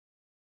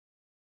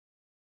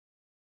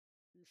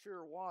You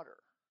fear water.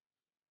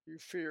 You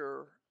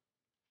fear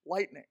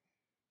lightning.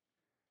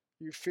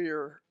 You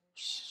fear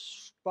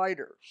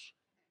spiders.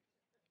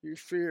 You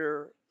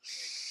fear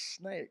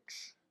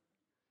snakes.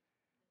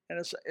 And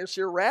it's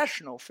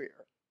irrational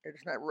fear.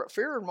 It's not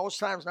fear. Most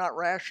times not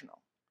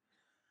rational.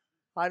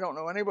 I don't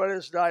know anybody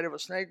that's died of a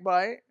snake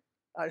bite.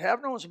 I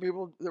have known some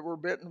people that were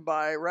bitten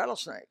by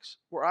rattlesnakes,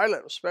 where I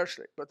live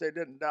especially, but they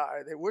didn't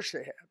die. They wish they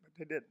had, but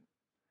they didn't.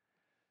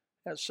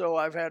 And so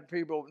I've had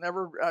people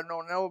I've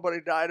known nobody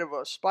died of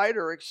a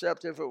spider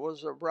except if it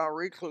was a brown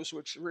recluse,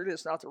 which really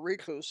is not the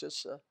recluse,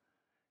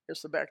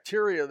 it's the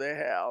bacteria they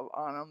have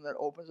on them that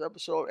opens up.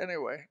 So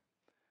anyway,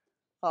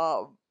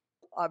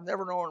 I've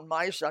never known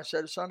mice. I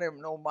said Sunday,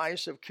 no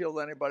mice have killed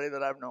anybody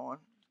that I've known.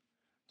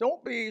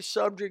 Don't be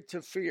subject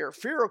to fear.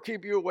 Fear will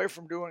keep you away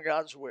from doing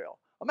God's will.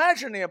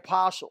 Imagine the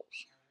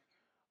apostles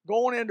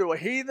going into a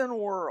heathen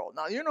world.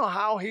 Now, you know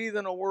how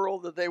heathen a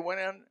world that they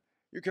went in?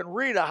 You can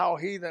read how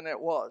heathen it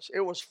was.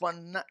 It was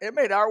fun. It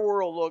made our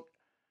world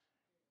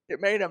it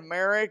made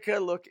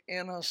America look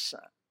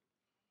innocent.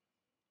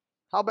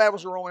 How bad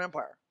was the Roman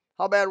Empire?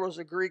 How bad was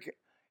the Greek?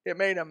 It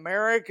made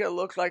America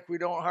look like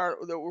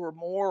that we're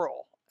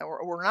moral, and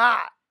we're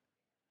not.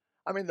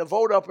 I mean, the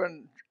vote up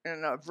in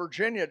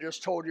Virginia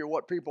just told you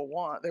what people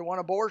want. They want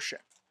abortion.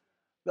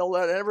 They'll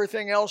let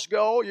everything else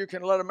go. You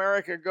can let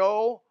America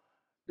go,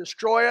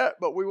 destroy it,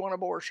 but we want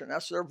abortion.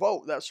 That's their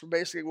vote. That's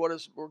basically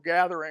we're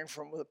gathering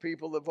from the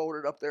people that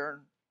voted up there in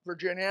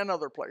Virginia and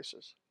other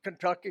places.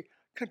 Kentucky.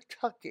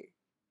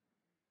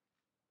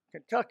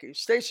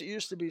 States that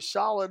used to be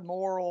solid,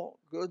 moral,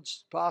 good,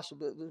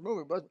 possibly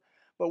moving, but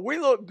we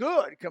look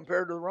good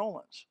compared to the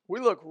Romans. We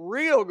look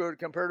real good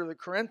compared to the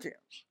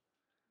Corinthians.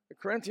 The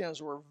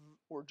Corinthians were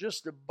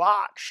just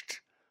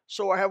debauched.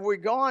 So have we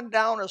gone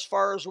down as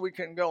far as we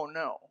can go?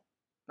 No,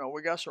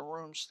 we got some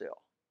room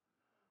still.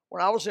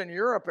 When I was in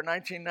Europe in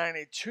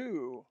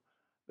 1992,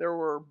 there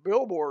were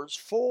billboards,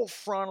 full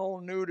frontal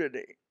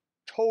nudity,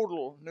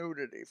 total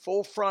nudity,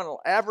 full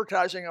frontal,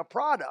 advertising a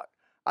product.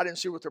 I didn't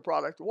see what the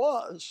product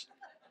was.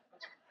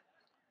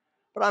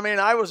 But I mean,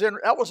 that was in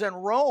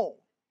Rome,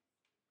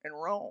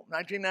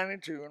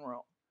 1992 in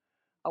Rome.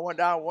 I went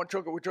down, we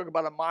took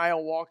about a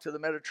mile walk to the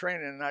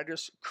Mediterranean, and I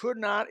just could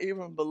not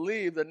even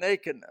believe the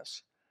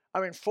nakedness. I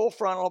mean, full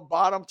frontal,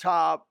 bottom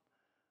top,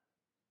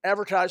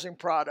 advertising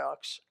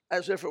products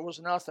as if it was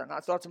nothing. I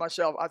thought to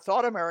myself, I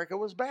thought America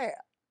was bad.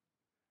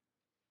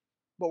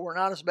 But we're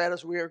not as bad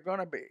as we are going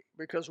to be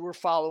because we're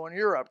following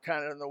Europe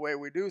kind of in the way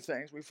we do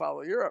things. We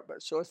follow Europe,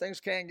 but so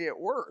things can get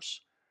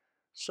worse.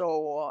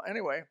 So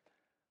anyway,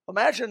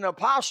 imagine the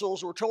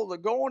apostles were told to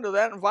go into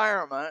that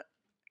environment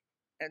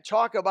and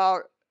talk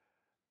about,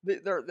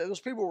 those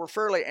people were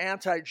fairly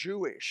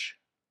anti-Jewish.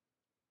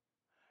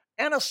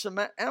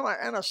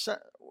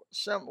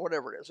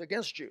 Whatever it is,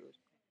 against Jews.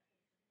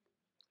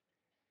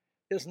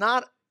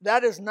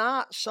 That is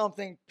not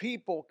something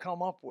people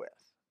come up with.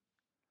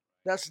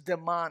 That's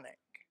demonic.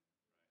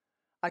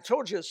 I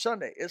told you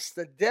Sunday, it's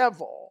the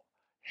devil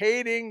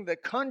hating the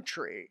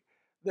country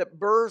that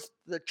birthed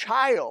the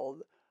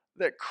child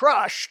that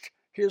crushed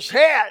his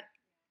head.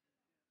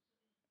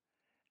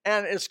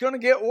 And it's going to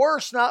get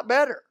worse, not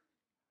better.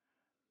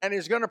 And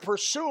he's going to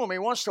pursue him. He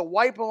wants to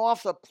wipe him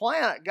off the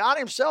planet. God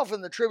himself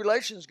in the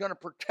tribulation is going to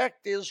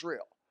protect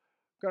Israel.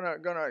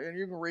 And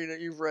you can read it.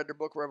 You've read the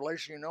book of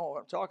Revelation. You know what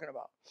I'm talking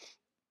about.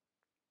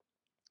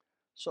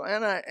 So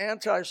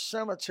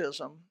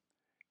anti-Semitism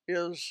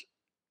is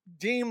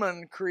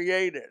demon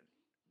created,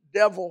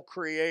 devil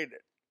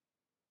created.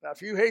 Now,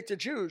 if you hate the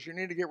Jews, you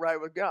need to get right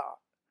with God.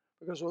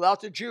 Because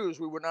without the Jews,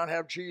 we would not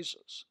have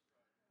Jesus.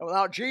 And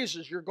without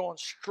Jesus, you're going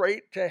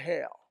straight to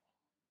hell.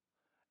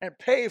 And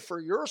pay for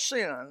your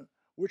sin,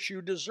 which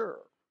you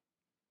deserve.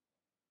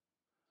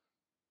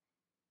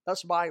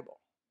 That's Bible.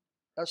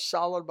 That's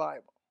solid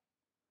Bible.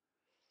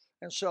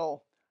 And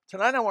so,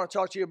 tonight I want to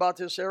talk to you about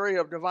this area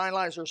of divine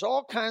lies. There's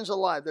all kinds of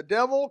lies. The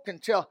devil can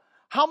tell.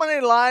 How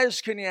many lies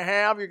can you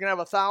have? You can have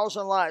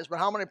 1,000 lies, but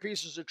how many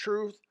pieces of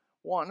truth?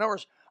 One. In other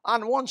words,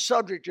 on one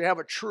subject, you have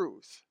a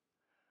truth.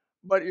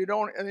 But you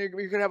don't, and you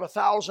can have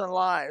 1,000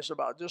 lies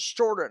about it,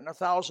 distort it in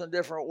 1,000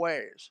 different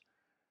ways.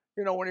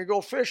 You know, when you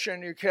go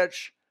fishing, you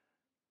catch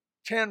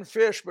 10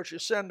 fish, but you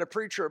send the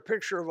preacher a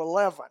picture of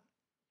 11.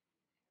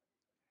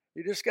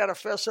 You just got to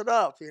fess it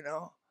up, you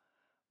know.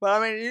 But I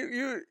mean,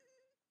 you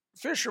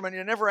fishermen,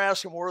 you never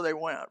ask them where they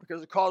went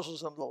because it causes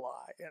them to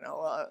lie, you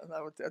know.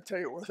 I'll tell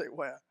you where they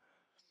went.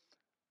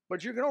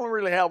 But you can only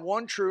really have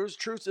one truth.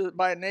 Truth is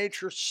by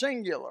nature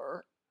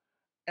singular,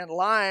 and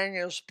lying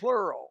is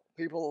plural.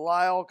 People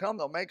lie all come.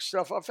 They'll make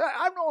stuff up.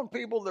 I've known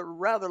people that would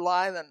rather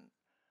lie than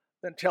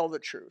tell the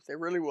truth. They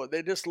really would.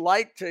 They just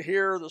like to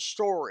hear the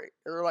story.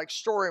 They're like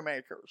story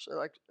makers. They're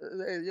like,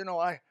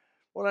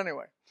 well,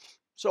 anyway.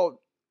 So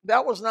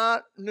that was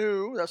not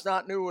new. That's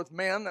not new with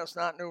men. That's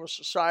not new with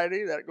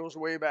society. That goes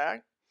way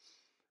back.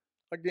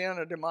 Again,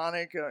 a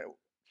demonic,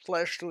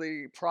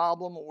 fleshly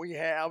problem we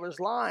have is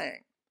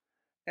lying.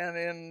 And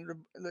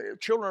the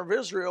children of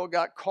Israel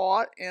got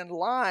caught in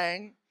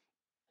lying.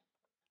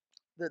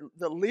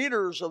 the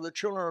leaders of the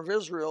children of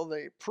Israel,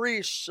 the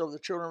priests of the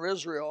children of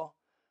Israel,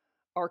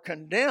 are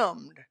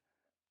condemned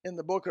in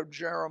the book of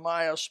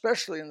Jeremiah,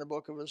 especially in the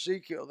book of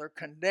Ezekiel. They're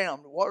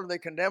condemned. What are they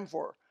condemned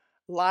for?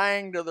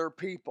 Lying to their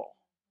people.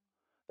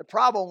 The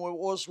problem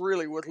was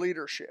really with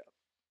leadership.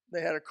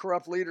 They had a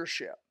corrupt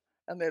leadership,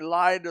 and they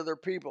lied to their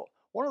people.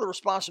 One of the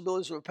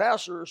responsibilities of a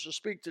pastor is to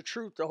speak the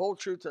truth, the whole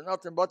truth, and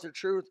nothing but the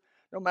truth,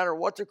 no matter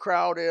what the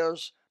crowd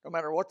is, no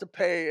matter what the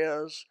pay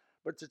is,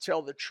 but to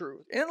tell the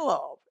truth. In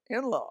love,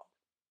 in love.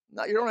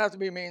 Now, you don't have to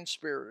be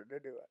mean-spirited to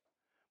do it,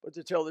 but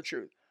to tell the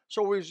truth.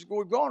 So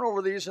we've gone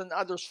over these, and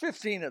there's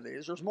 15 of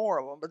these. There's more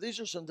of them, but these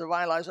are some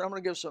divine lies. And I'm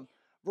going to give some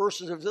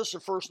verses. If this is the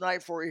first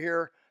night for you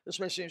here, this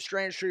may seem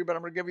strange to you, but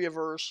I'm going to give you a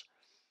verse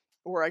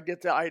where I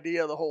get the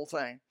idea of the whole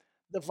thing.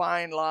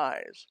 Divine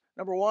lies.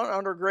 Number one,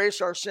 under grace,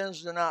 our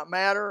sins do not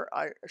matter.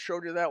 I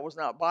showed you that was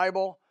not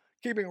Bible.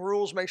 Keeping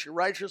rules makes you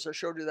righteous. I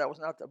showed you that was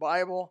not the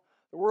Bible.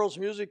 The world's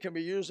music can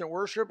be used in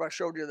worship. I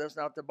showed you that's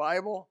not the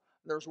Bible.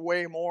 There's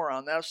way more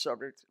on that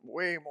subject,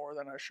 way more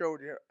than I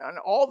showed you. And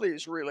all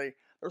these really,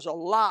 there's a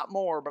lot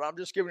more, but I'm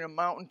just giving you a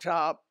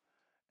mountaintop,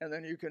 and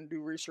then you can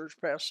do research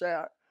past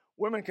that.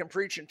 Women can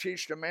preach and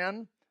teach to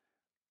men.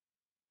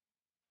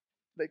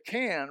 They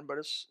can, but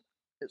it's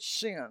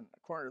sin,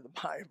 according to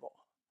the Bible.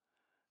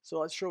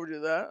 So I showed you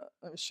that.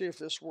 Let me see if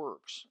this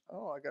works.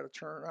 Oh, I got to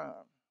turn it on.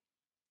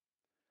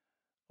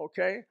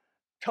 Okay.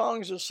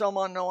 Tongues is some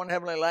unknown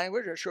heavenly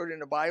language. I showed you in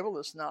the Bible.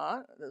 It's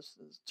not.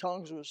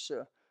 Tongues was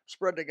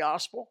spread the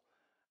gospel,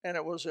 and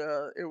it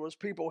was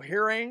people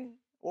hearing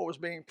what was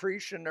being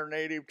preached in their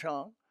native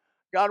tongue.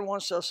 God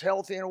wants us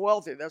healthy and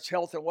wealthy. That's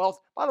health and wealth.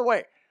 By the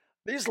way,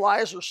 these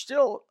lies are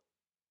still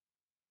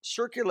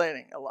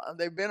circulating a lot.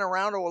 They've been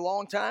around a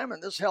long time,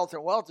 and this health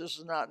and wealth, this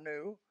is not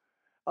new.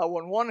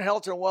 When one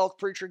health and wealth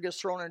preacher gets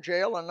thrown in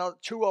jail, another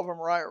two of them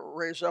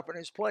raise up in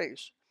his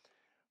place,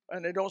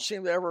 and they don't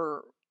seem to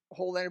ever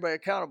hold anybody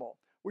accountable.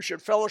 We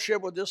should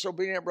fellowship with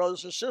disobedient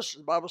brothers and sisters.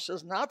 The Bible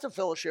says not to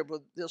fellowship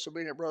with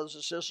disobedient brothers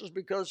and sisters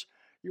because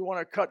you want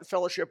to cut the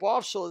fellowship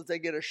off so that they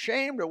get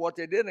ashamed of what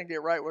they did and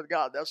get right with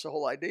God. That's the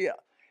whole idea.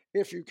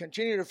 If you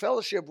continue to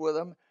fellowship with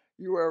them,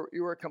 you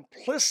are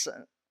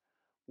complicit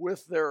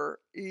with their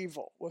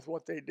evil, with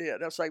what they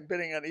did. That's like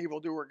bidding an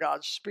evildoer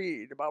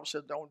Godspeed. The Bible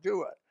says don't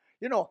do it.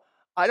 You know,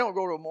 I don't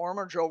go to a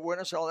Mormon, Jehovah's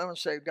Witness, all them and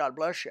say, God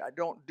bless you. I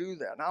don't do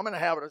that. Now, I'm in the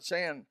habit of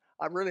saying,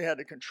 I really had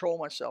to control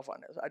myself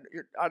on this.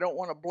 I don't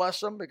want to bless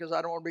them because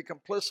I don't want to be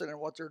complicit in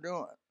what they're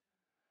doing.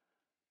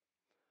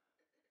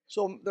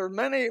 So there are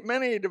many,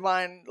 many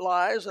divine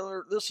lies.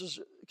 And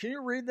can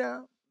you read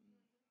that?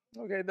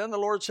 Okay, then the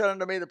Lord said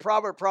unto me, thy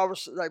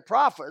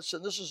prophets,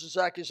 and this is his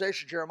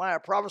accusation, Jeremiah,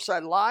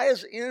 prophesied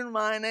lies in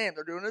my name.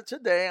 They're doing it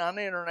today on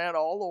the internet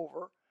all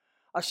over.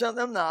 I sent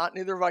them not,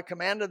 neither have I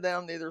commanded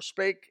them, neither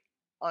spake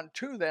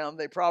unto them.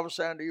 They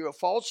prophesy unto you a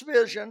false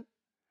vision,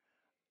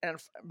 and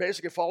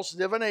basically false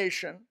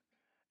divination,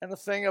 and a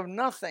thing of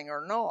nothing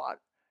or naught,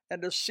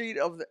 and deceit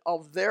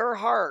of their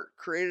heart,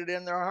 created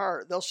in their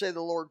heart. They'll say the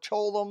Lord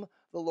told them,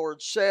 the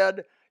Lord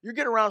said. You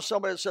get around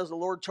somebody that says the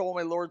Lord told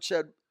me, the Lord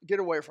said, get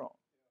away from them.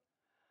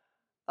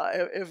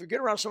 If you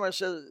get around somebody that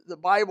says the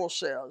Bible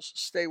says,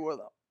 stay with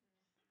them.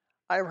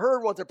 I've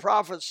heard what the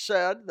prophets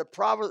said. The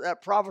prophet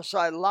that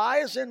prophesied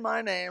lies in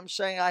my name,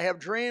 saying, I have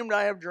dreamed.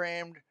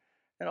 And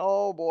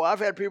oh boy, I've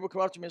had people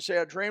come up to me and say,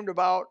 I dreamed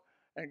about,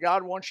 and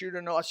God wants you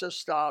to know. I said,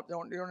 stop.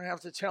 You don't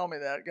have to tell me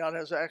that. God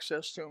has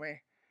access to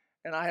me,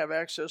 and I have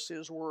access to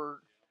his word.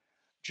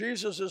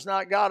 Jesus is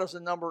not God is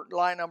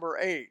lie number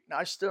 8. Now,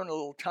 I spend a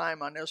little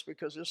time on this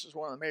because this is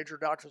one of the major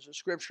doctrines of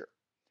Scripture.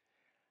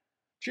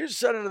 Jesus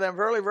said unto them,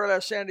 verily, verily, I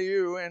say unto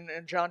you, in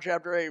John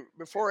chapter 8,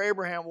 before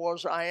Abraham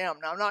was, I am.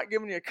 Now, I'm not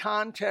giving you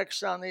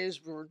context on these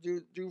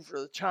due for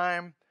the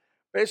time.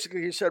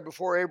 Basically, he said,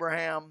 before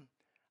Abraham,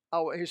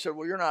 he said,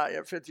 well, you're not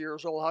yet 50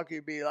 years old. How can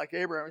you be like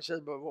Abraham? He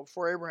said, but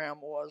before Abraham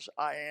was,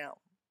 I am.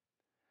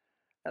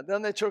 And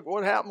then they took,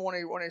 what happened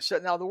when he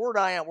said, now the word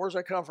I am, where's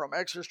that come from?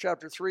 Exodus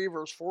chapter 3,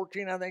 verse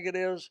 14, I think it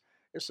is.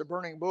 It's the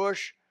burning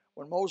bush.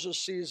 When Moses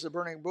sees the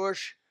burning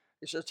bush,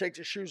 he says, take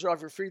the shoes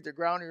off your feet. The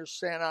ground you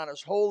stand on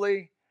is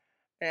holy.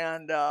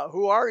 And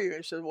who are you?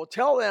 He said, well,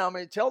 tell them,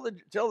 tell the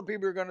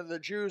people who are going to the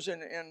Jews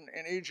in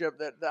Egypt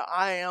that the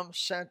I am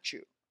sent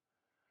you.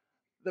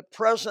 The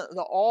present,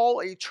 the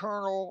all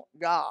eternal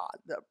God,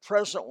 the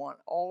present one,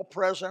 all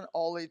present,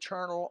 all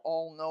eternal,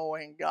 all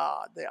knowing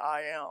God, the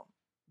I am.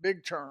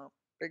 Big term.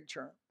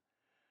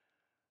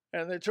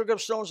 And they took up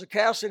stones to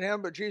cast at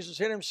him, but Jesus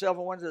hid himself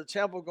and went to the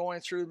temple,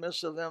 going through the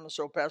midst of them, and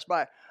so passed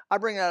by. I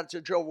bring that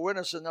to Jehovah's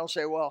Witnesses, and they'll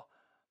say, well,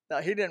 now,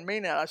 he didn't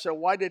mean that. I said,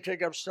 why did they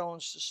take up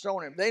stones to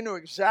stone him? They knew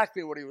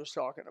exactly what he was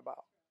talking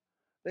about.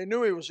 They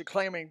knew he was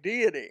claiming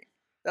deity.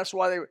 That's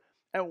why they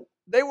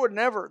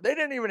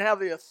didn't even have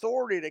the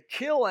authority to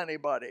kill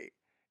anybody.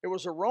 It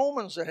was the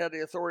Romans that had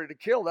the authority to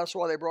kill. That's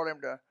why they brought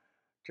him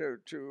to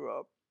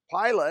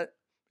Pilate,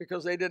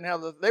 because they didn't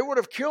have they would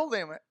have killed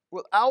him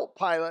without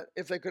Pilate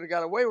if they could have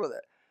got away with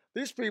it.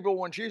 These people,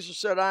 when Jesus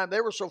said I am, they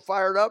were so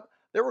fired up,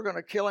 they were going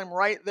to kill him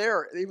right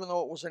there, even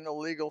though it was an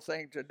illegal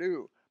thing to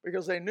do.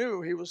 because they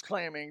knew he was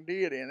claiming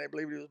deity and they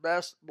believed he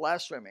was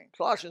blaspheming.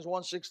 Colossians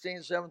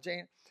 1:16,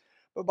 17.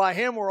 But by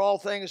him were all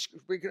things,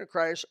 speaking of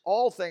Christ,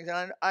 all things.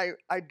 And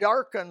I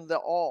darkened the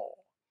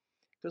all,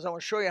 because I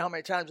want to show you how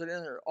many times it is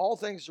in there. All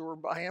things were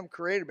by him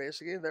created,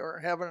 basically. They were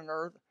in heaven and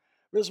earth,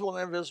 visible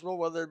and invisible,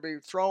 whether it be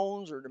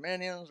thrones or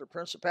dominions or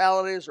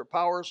principalities or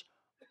powers.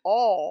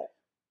 All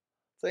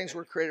things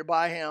were created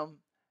by him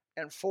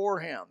and for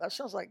him. That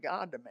sounds like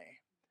God to me.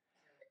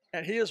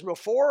 And he is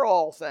before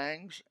all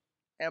things,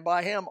 and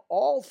by him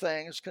all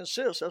things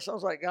consist. That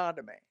sounds like God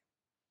to me.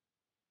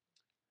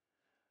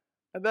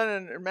 And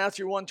then in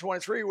Matthew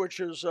 1:23,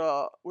 which is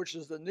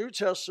the New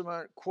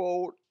Testament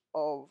quote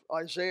of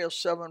Isaiah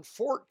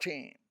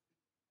 7:14,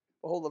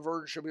 behold, the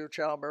virgin shall be with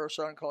child, bear a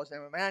son, and call his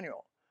name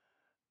Emmanuel.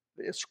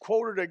 It's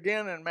quoted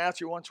again in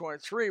Matthew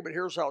 1:23, but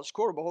here's how it's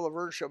quoted: behold, the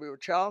virgin shall be with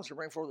child, and shall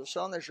bring forth a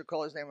son, they shall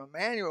call his name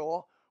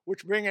Emmanuel,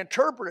 which being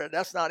interpreted,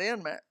 that's not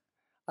in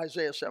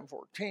Isaiah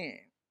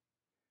 7:14.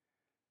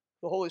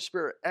 The Holy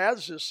Spirit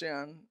adds this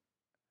in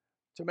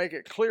to make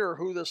it clear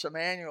who this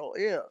Emmanuel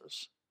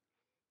is.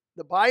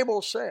 The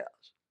Bible says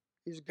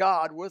he's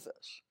God with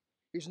us.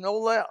 He's no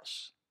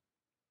less.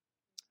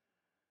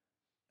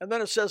 And then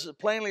it says as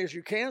plainly as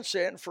you can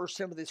say it in 1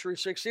 Timothy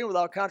 3:16,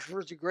 without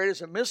controversy, great is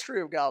the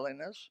mystery of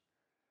godliness.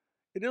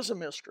 It is a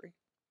mystery.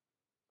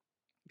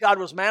 God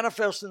was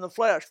manifest in the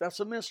flesh. That's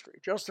a mystery.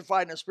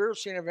 Justified in the spirit,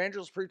 seen of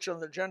angels, preached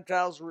unto the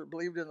Gentiles,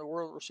 believed in the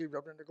world, received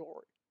up into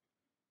glory.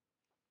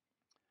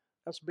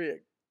 That's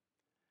big.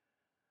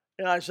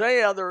 In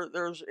Isaiah,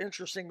 there's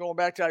interesting, going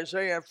back to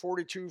Isaiah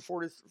 42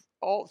 through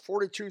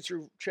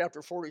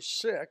chapter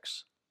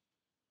 46.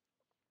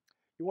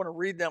 You want to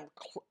read them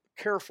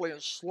carefully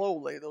and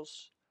slowly,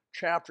 those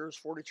chapters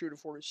 42 to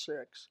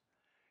 46.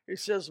 He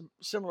says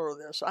similar to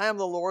this: I am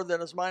the Lord,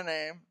 that is my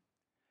name,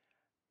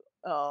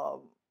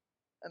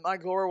 and my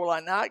glory will I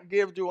not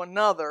give to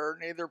another,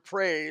 neither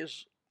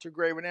praise to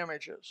graven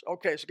images.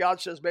 Okay, so God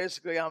says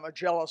basically I'm a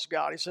jealous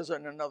God. He says it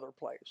in another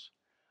place.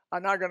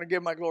 I'm not going to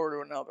give my glory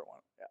to another one.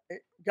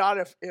 God,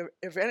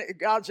 if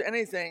God's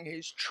anything,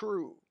 he's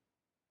true.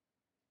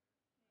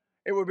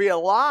 It would be a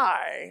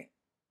lie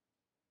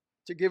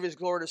to give his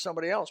glory to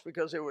somebody else,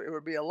 because it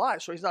would be a lie.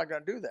 So he's not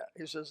going to do that.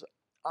 He says,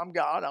 I'm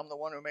God. I'm the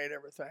one who made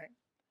everything.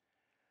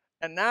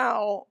 And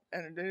now,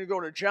 and then you go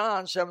to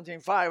John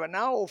 17:5, and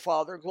now, O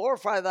Father,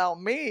 glorify thou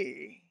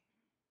me.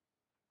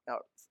 Now,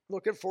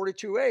 look at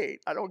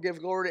 42:8. I don't give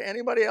glory to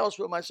anybody else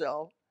but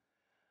myself.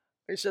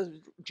 He says,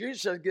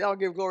 Jesus said, I'll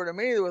give glory to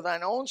me with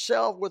thine own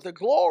self, with the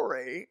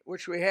glory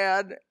which we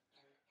had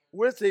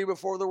with thee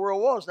before the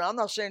world was. Now, I'm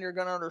not saying you're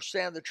going to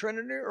understand the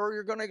Trinity or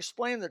you're going to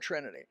explain the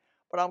Trinity,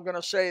 but I'm going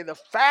to say the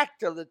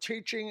fact of the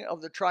teaching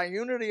of the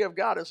triunity of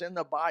God is in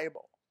the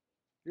Bible.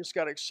 You just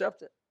got to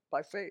accept it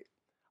by faith.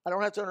 I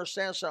don't have to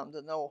understand something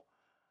to know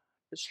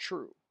it's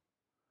true.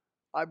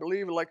 I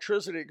believe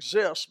electricity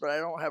exists, but I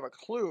don't have a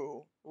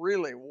clue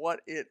really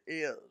what it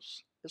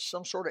is. It's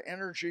some sort of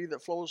energy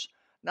that flows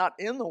not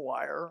in the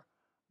wire,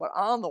 but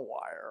on the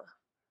wire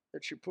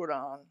that you put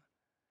on.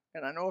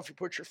 And I know if you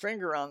put your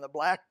finger on the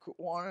black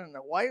one and the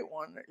white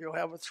one, you'll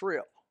have a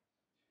thrill.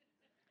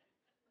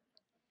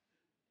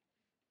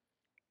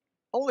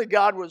 Only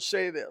God would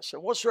say this: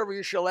 and whatsoever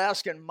you shall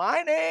ask in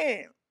my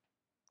name,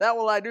 that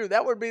will I do.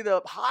 That would be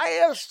the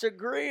highest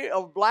degree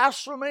of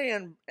blasphemy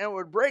and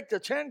would break the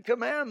 10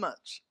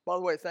 Commandments. By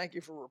the way, thank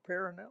you for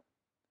repairing that.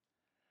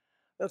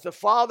 That the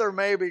Father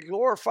may be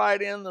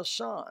glorified in the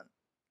Son.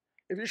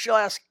 If you shall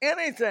ask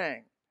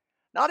anything,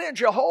 not in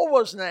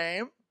Jehovah's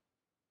name,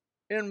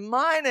 in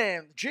my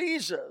name,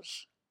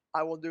 Jesus,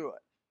 I will do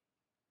it.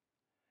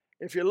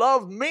 If you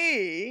love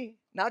me,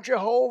 not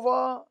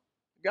Jehovah,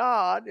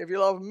 God, if you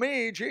love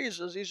me,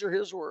 Jesus, these are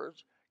his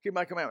words, keep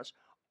my commandments.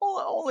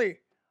 Only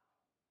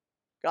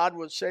God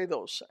would say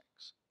those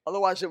things.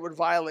 Otherwise, it would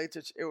violate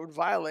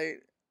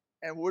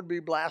and would be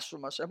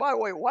blasphemous. And by the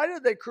way, why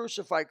did they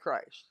crucify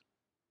Christ?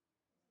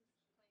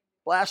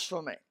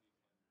 Blasphemy.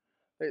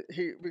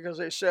 Because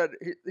they said,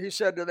 he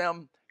said to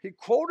them,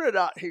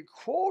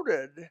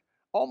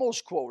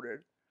 almost quoted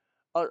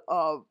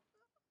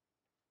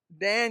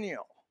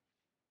Daniel.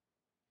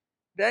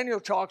 Daniel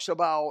talks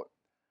about,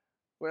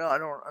 well, I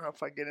don't know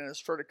if I get in, it's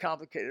fairly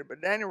complicated,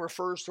 but Daniel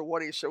refers to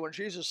what he said when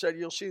Jesus said,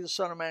 you'll see the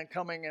Son of Man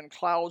coming in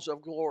clouds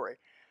of glory.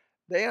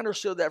 They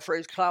understood that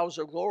phrase, clouds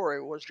of glory,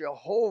 was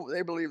Jehovah.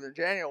 They believed that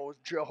Daniel was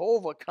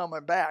Jehovah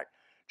coming back.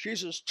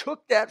 Jesus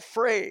took that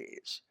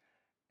phrase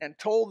and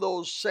told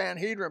those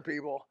Sanhedrin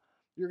people,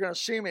 you're going to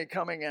see me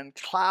coming in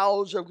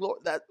clouds of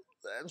glory.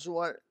 That's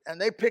what, and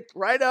they picked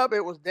right up.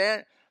 It was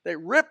Dan. They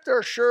ripped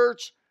their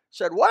shirts,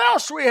 said, what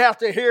else do we have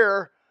to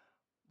hear?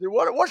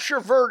 What's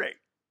your verdict?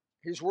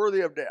 He's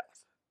worthy of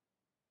death.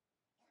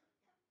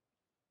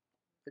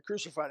 They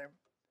crucified him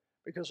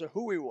because of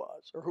who he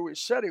was, or who he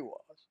said he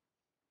was.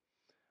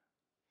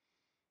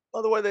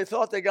 By the way, they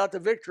thought they got the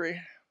victory,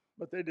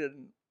 but they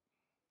didn't.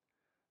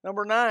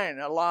 Number 9,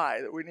 a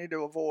lie that we need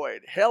to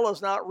avoid. Hell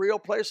is not a real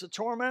place of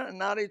torment and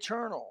not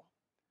eternal.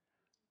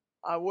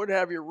 I would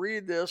have you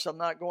read this. I'm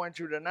not going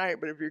to tonight,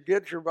 but if you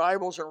get your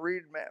Bibles and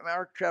read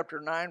Mark chapter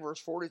 9, verse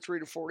 43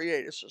 to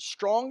 48, it's the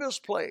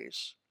strongest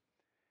place,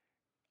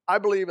 I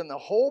believe, in the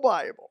whole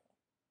Bible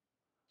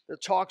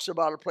that talks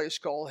about a place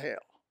called hell.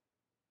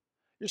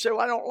 You say,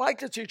 well, I don't like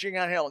the teaching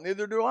on hell.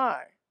 Neither do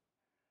I.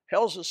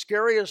 Hell's the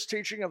scariest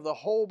teaching of the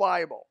whole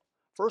Bible.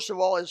 First of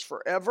all, it's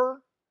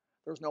forever.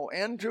 There's no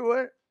end to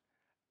it.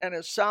 And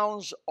it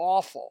sounds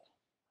awful.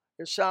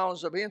 It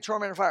sounds of being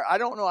tormented in fire. I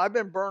don't know. I've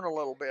been burned a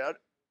little bit.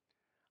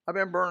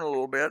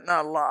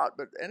 Not a lot,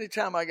 but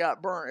anytime I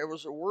got burned, it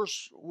was the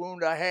worst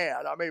wound I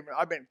had. I mean,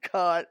 I've been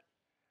cut.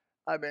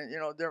 I've been,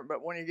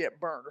 but when you get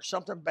burned, there's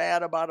something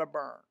bad about a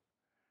burn.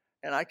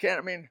 And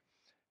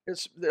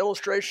it's the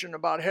illustration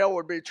about hell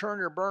would be turn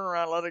your burner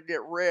on, let it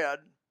get red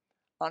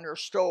on your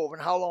stove.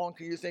 And how long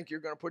do you think you're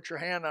going to put your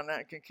hand on that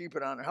and can keep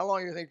it on there? How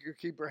long do you think you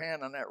keep your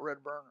hand on that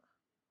red burner?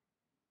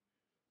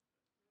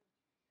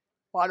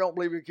 Well, I don't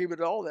believe you keep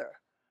it all there.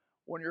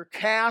 When you're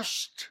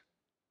cast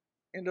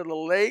into the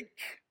lake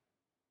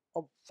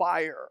of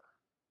fire,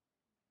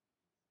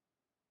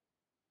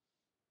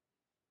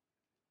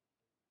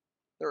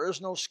 there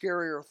is no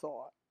scarier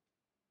thought.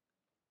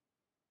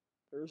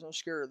 There is no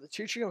scarier. The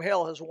teaching of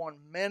hell has won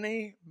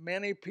many,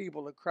 many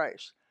people to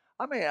Christ.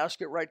 I may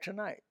ask it right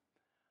tonight.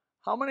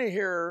 How many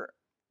here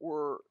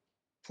were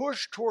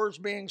pushed towards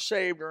being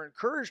saved or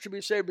encouraged to be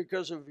saved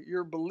because of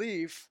your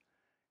belief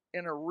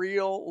in a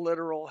real,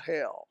 literal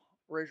hell?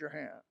 Raise your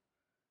hand.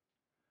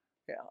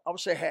 Yeah, I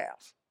would say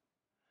half.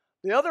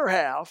 The other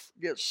half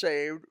gets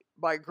saved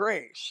by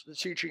grace, the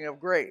teaching of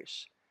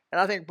grace.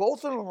 And I think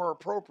both of them are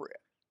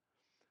appropriate.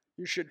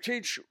 You should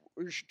teach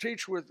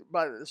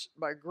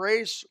by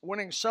grace,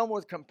 winning some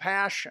with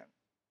compassion.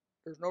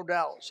 There's no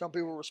doubt. Some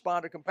people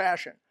respond to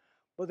compassion.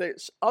 But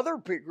this other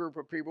group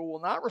of people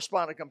will not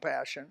respond to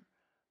compassion.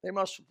 They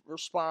must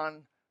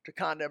respond to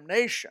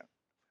condemnation,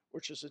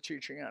 which is the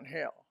teaching on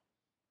hell.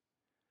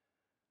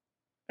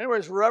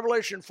 Anyways,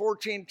 Revelation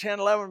 14, 10,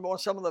 11,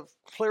 some of the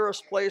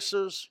clearest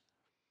places.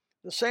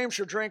 The same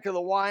shall drink of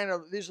the wine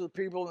of, these are the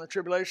people in the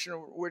tribulation,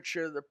 which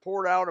are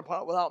poured out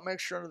upon, without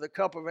mixture into the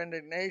cup of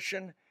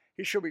indignation.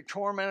 He shall be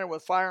tormented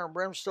with fire and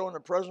brimstone in the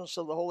presence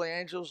of the holy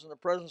angels, in the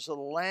presence of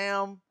the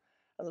Lamb,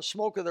 and the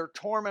smoke of their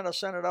torment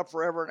ascended up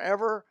forever and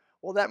ever.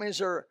 Well, that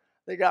means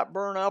they got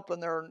burned up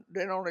and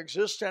they don't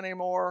exist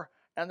anymore,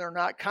 and they're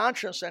not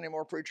conscious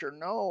anymore, preacher.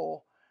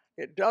 No,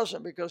 it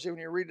doesn't, because when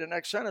you read the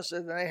next sentence,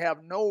 then they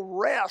have no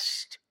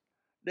rest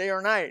day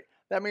or night.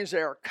 That means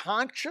they are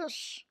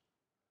conscious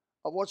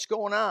of what's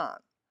going on.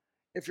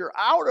 If you're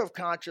out of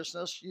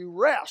consciousness, you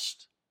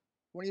rest.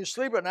 When you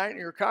sleep at night and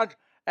you're conscious,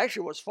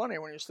 actually what's funny,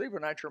 when you sleep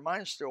at night, your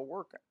mind's still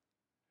working.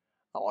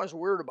 I'm always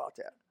weird about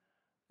that.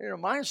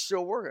 Mind's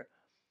still working.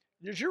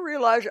 Did you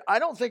realize, I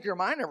don't think your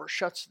mind ever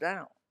shuts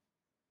down.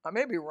 I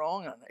may be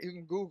wrong on that. You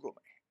can Google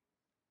me.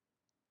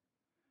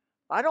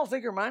 I don't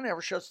think your mind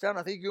ever shuts down.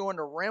 I think you go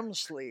into REM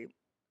sleep.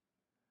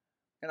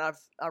 And I've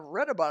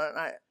read about it. And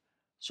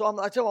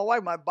I tell my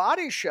wife, my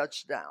body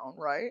shuts down,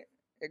 right?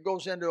 It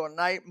goes into a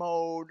night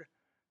mode,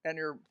 and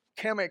your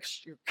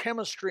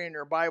chemistry in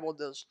your body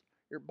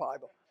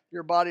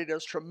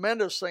does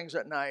tremendous things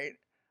at night.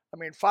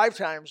 5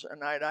 times a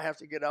night I have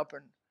to get up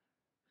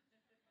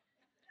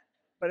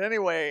but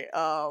anyway,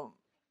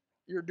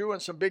 you're doing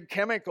some big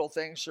chemical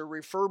things to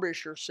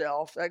refurbish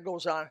yourself. That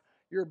goes on.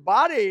 Your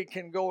body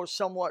can go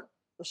somewhat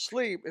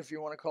asleep, if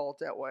you want to call it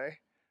that way,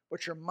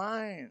 but your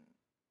mind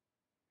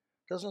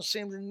doesn't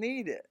seem to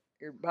need it.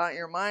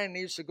 Your mind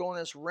needs to go in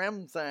this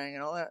REM thing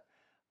and all that.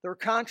 They're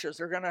conscious.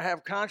 They're going to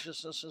have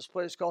consciousness in this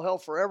place called hell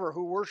forever,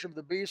 who worship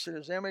the beast in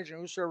his image and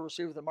whosoever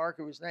receiveth the mark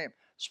of his name.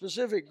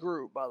 Specific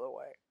group, by the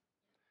way,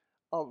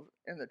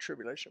 in the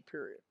tribulation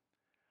period.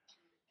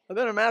 And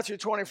then in Matthew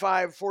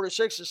 25,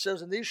 46, it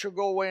says, and these shall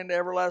go away into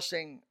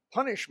everlasting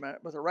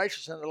punishment, but the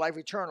righteous into life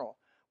eternal.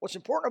 What's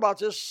important about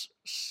this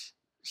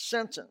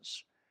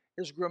sentence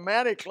is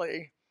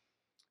grammatically,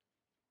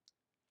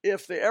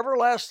 if the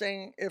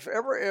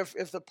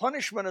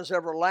punishment is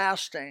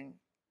everlasting,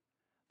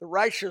 the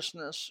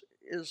righteousness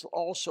is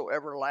also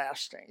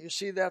everlasting. You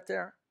see that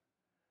there?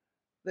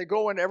 They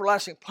go into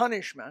everlasting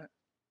punishment,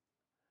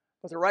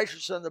 but the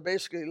righteous into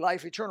basically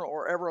life eternal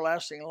or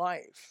everlasting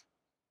life.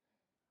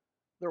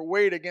 They're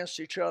weighed against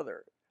each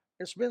other.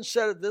 It's been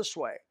said this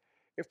way.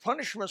 If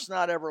punishment's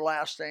not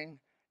everlasting,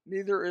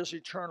 neither is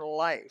eternal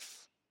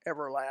life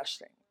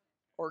everlasting.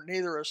 Or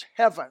neither is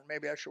heaven,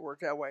 maybe I should work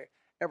that way,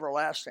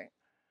 everlasting.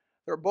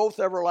 They're both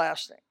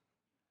everlasting.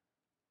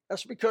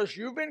 That's because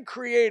you've been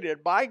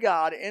created by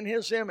God in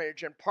his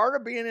image, and part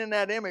of being in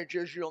that image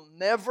is you'll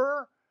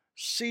never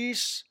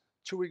cease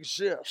to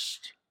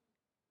exist.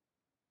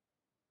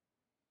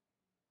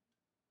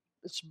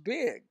 It's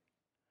big.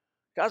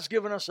 God's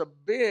given us a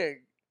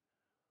big,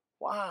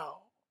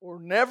 wow, we're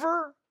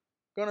never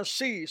going to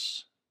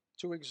cease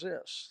to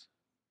exist.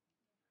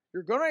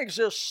 You're going to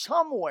exist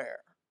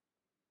somewhere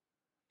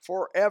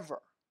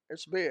forever.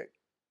 It's big.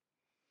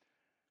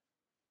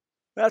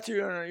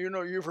 Matthew,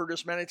 you've heard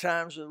this many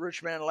times, the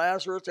rich man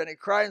Lazarus, and he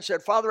cried and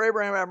said, Father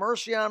Abraham, have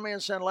mercy on me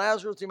and send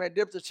Lazarus, he may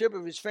dip the tip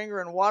of his finger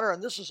in water,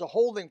 and this is a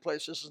holding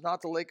place, this is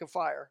not the lake of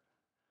fire,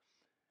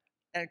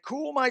 and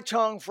cool my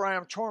tongue, for I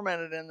am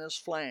tormented in this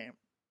flame.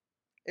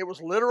 It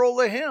was literal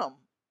to him.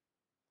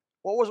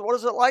 What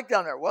is it like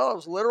down there? Well, it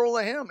was literal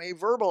to him. He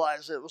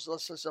verbalized it. It was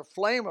just a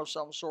flame of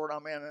some sort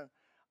I'm in,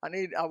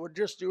 and I would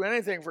just do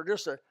anything for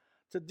just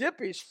to dip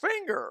his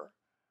finger.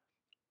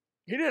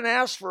 He didn't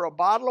ask for a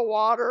bottle of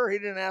water. He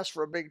didn't ask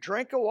for a big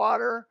drink of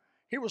water.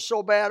 He was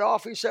so bad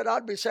off, he said,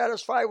 I'd be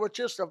satisfied with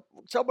just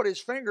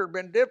somebody's finger had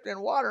been dipped in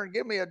water and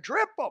give me a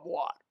drip of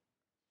water.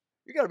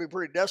 You got to be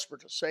pretty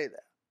desperate to say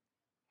that.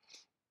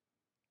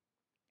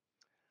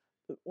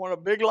 One of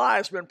the big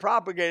lies been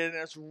propagated,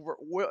 and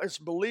it's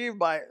believed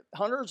by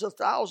hundreds of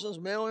thousands,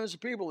 millions of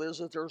people, is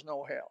that there's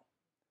no hell.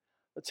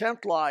 The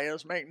 10th lie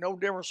is make no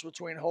difference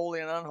between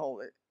holy and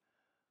unholy.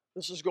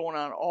 This is going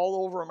on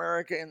all over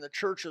America, in the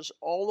churches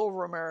all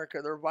over America.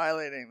 They're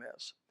violating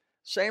this.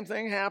 Same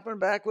thing happened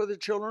back with the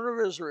children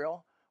of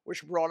Israel,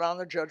 which brought on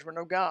the judgment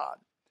of God.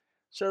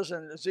 It says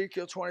in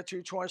Ezekiel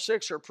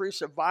 22:26, her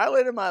priests have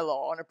violated my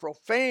law and have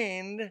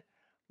profaned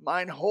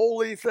mine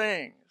holy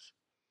things.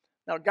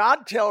 Now,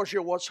 God tells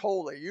you what's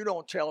holy. You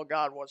don't tell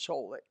God what's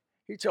holy.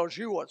 He tells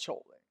you what's holy.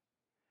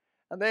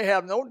 And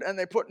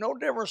they put no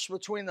difference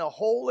between the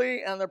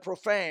holy and the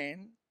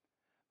profane.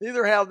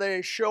 Neither have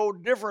they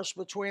showed difference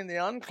between the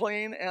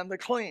unclean and the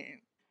clean.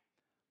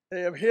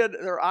 They have hid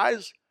their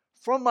eyes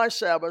from my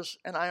Sabbaths,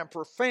 and I am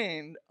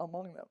profaned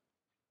among them.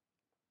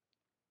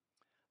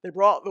 They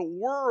brought the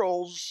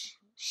world's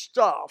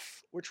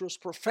stuff, which was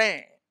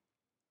profane,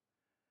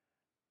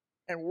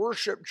 and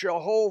worshiped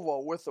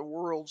Jehovah with the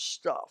world's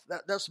stuff.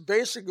 That's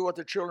basically what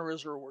the children of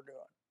Israel were doing.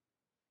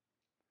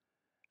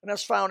 And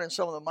that's found in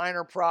some of the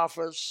minor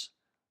prophets,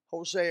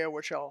 Hosea,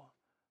 which I'll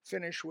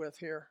finish with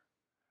here.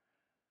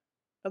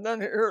 And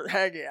then here,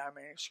 Haggai.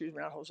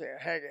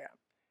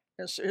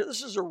 And so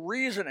this is a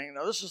reasoning.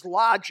 Now, this is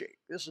logic.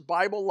 This is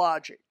Bible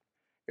logic.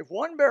 If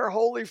one bear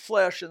holy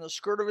flesh in the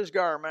skirt of his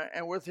garment,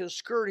 and with his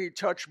skirt he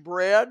touch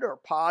bread or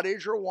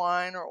pottage or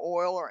wine or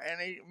oil or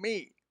any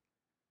meat,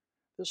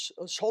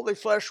 this holy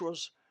flesh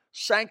was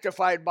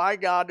sanctified by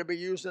God to be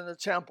used in the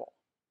temple.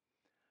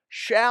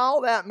 Shall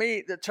that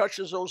meat that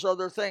touches those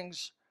other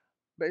things,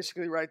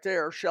 basically right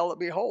there, shall it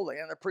be holy?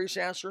 And the priest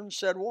answered and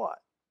said what?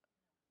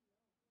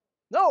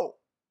 No.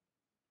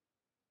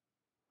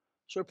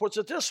 So he puts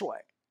it this way.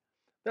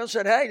 Then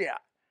said Haggai,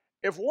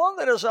 if one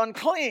that is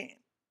unclean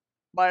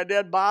by a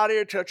dead body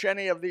or touch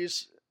any of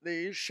these,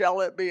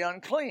 shall it be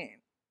unclean?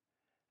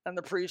 And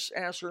the priest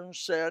answered and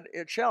said,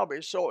 it shall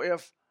be. So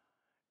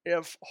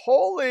if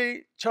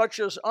holy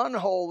touches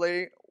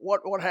unholy,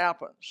 what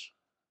happens?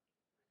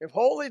 If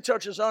holy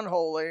touches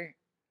unholy,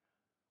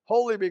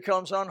 holy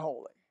becomes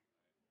unholy.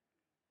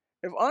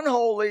 If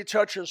unholy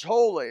touches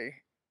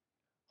holy,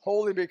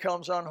 holy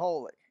becomes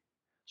unholy.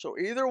 So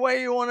either way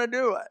you want to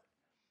do it.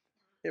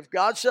 If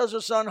God says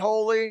it's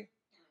unholy,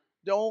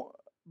 don't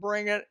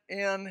bring it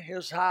in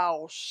his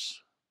house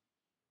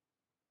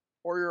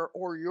or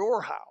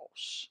your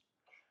house.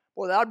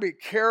 Well, I'd be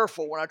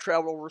careful when I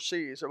travel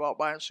overseas about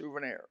buying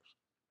souvenirs.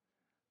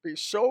 Be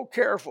so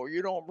careful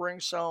you don't bring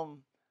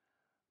some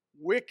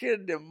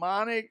wicked,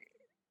 demonic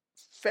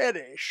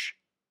fetish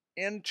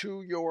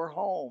into your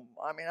home.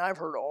 I mean, I've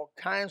heard all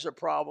kinds of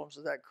problems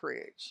that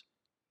creates.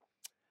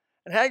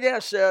 And Haggai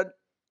said,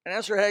 and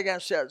answer Haggai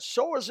said,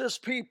 so is this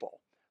people.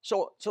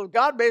 So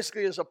God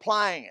basically is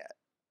applying it.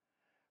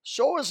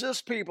 So is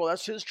this people,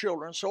 that's his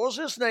children. So is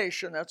this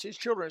nation, that's his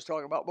children he's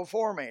talking about,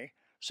 before me,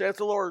 saith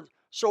the Lord.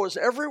 So is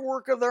every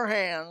work of their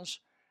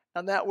hands,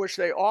 and that which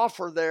they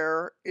offer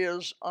there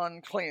is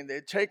unclean.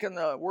 They'd taken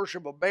the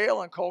worship of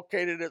Baal and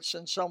inculcated it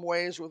in some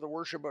ways with the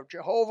worship of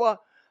Jehovah.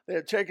 They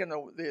had taken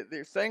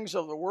the things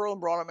of the world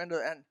and brought them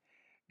into, and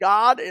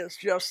God is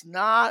just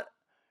not,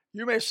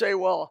 you may say,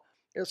 well,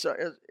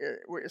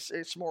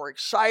 it's more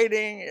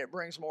exciting, it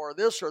brings more of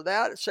this or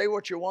that, say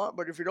what you want,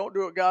 but if you don't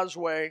do it God's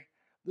way,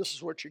 this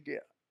is what you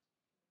get.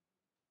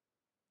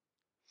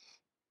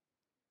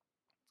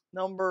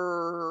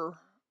 Number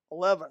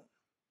 11.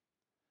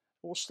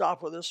 We'll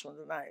stop with this one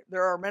tonight.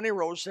 There are many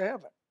roads to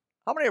heaven.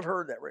 How many have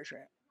heard that? Raise your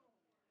hand.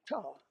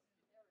 Oh.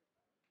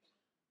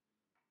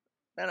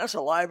 Man, that's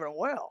alive and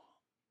well.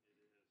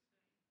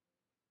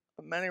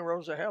 Many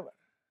roads to heaven.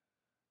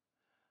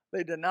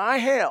 They deny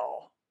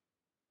hell.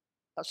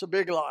 That's a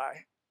big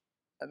lie.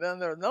 And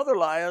then another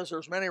lie is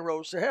there's many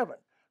roads to heaven.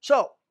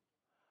 So,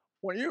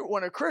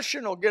 when a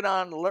Christian will get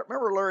on,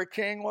 remember Larry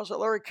King? Was it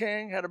Larry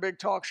King? Had a big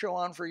talk show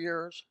on for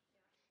years.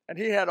 And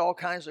he had all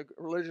kinds of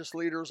religious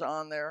leaders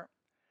on there.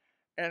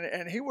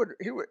 And he would,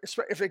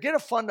 if they get a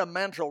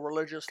fundamental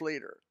religious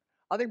leader,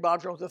 I think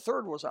Bob Jones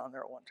III was on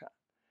there at one time.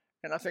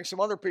 And I think some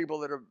other people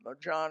that are,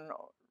 John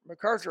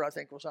MacArthur, I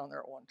think, was on there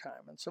at one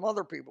time. And some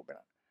other people been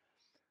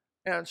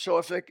on. And so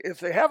if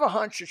they have a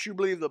hunch that you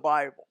believe the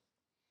Bible,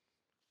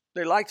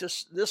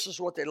 this is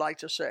what they like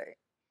to say.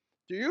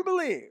 Do you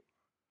believe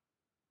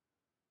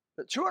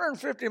that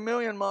 250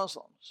 million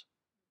Muslims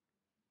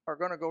are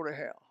going to go to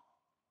hell.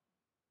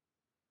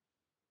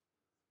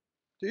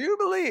 Do you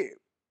believe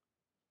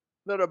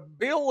that 1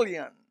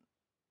 billion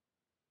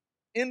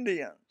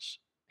Indians,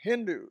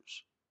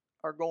 Hindus,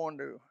 are going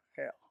to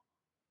hell?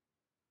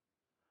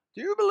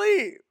 Do you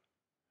believe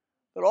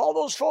that all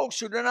those folks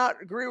who do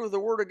not agree with the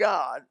Word of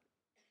God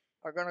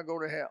are going to go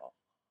to hell?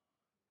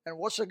 And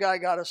what's the guy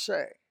got to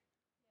say?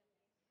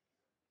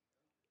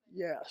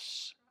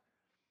 Yes.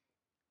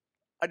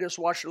 I just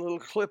watched a little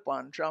clip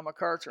on John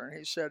MacArthur, and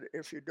he said,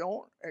 if you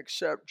don't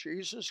accept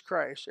Jesus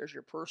Christ as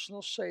your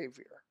personal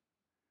Savior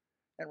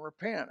and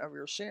repent of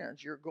your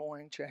sins, you're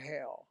going to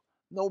hell.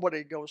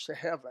 Nobody goes to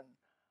heaven.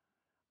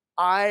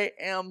 I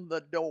am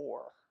the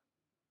door.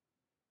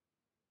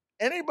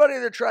 Anybody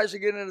that tries to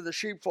get into the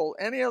sheepfold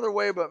any other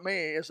way but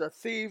me is a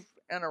thief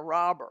and a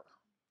robber.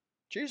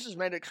 Jesus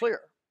made it clear,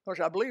 which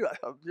I believe I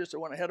just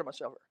went ahead of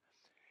myself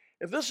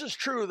here. If this is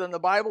true, then the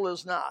Bible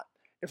is not.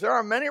 If there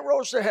are many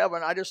roads to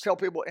heaven, I just tell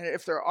people, and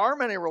if there are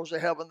many roads to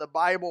heaven, the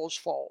Bible is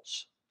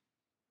false.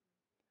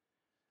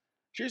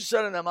 Jesus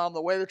said unto them, I am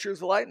the way, the truth,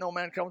 the light. No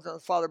man cometh to the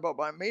Father but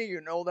by me.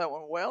 You know that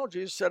one well.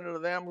 Jesus said unto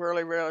them,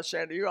 verily, verily, I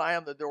say unto you, I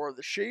am the door of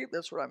the sheep.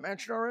 That's what I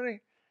mentioned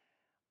already.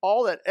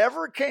 All that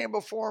ever came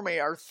before me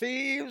are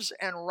thieves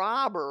and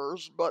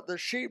robbers, but the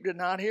sheep did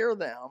not hear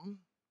them.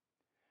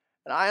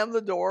 And I am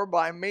the door.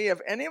 By me,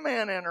 if any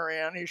man enter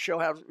in, he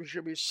shall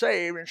be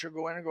saved, and shall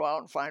go in and go out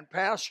and find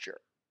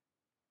pasture.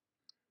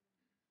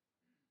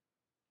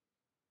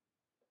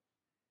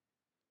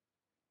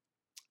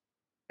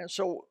 And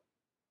so,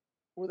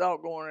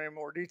 without going into any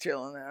more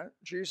detail on that,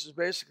 Jesus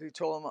basically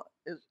told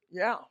them,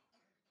 yeah,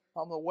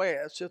 I'm the way.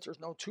 That's it. There's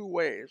no two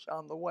ways.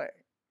 I'm the way.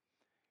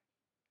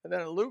 And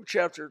then in Luke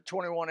chapter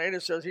 21:8,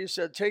 it says, he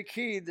said, take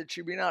heed that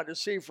you be not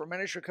deceived, for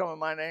many shall come in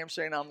my name,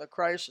 saying, I'm the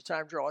Christ, the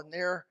time draweth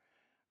near.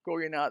 Go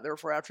ye not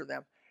therefore after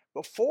them.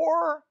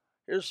 Before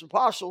his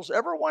apostles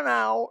ever went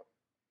out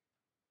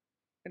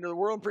into the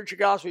world and preached the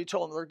gospel, he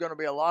told them there are going to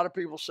be a lot of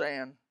people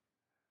saying,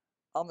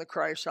 I'm the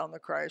Christ, I'm the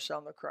Christ,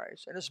 I'm the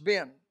Christ. And it's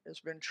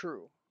been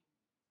true.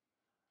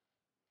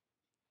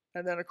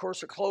 And then, of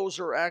course, the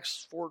closer,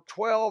 Acts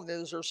 4:12,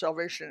 is there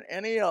salvation in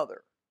any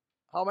other?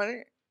 How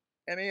many?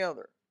 Any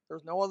other.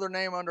 There's no other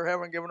name under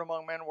heaven given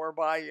among men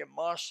whereby you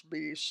must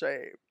be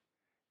saved.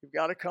 You've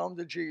got to come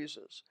to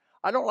Jesus.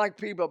 I don't like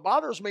people. It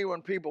bothers me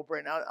when people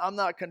pray. Now, I'm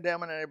not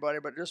condemning anybody,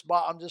 but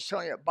I'm just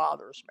telling you it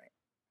bothers me.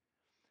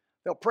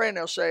 They'll pray and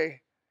they'll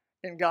say,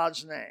 in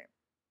God's name.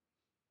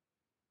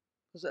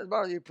 Does that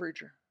bother you,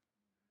 preacher?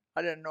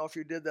 I didn't know if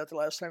you did that the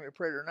last time you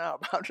prayed or not,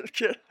 but I'm just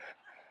kidding.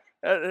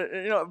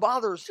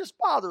 It just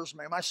bothers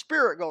me. My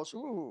spirit goes,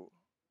 ooh.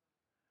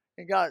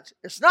 And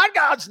it's not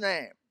God's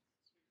name.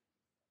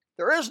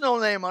 There is no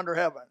name under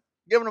heaven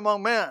given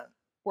among men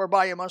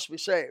whereby you must be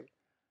saved.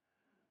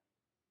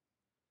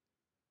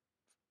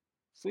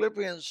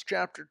 Philippians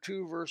chapter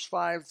 2, verse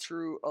 5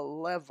 through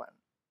 11.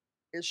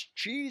 It's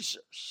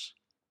Jesus.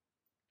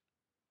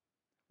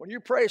 When you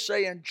pray,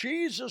 say in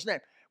Jesus' name.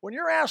 When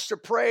you're asked to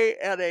pray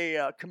at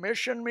a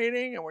commission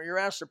meeting, and when you're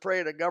asked to pray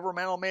at a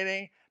governmental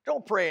meeting,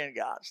 don't pray in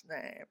God's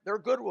name. They're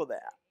good with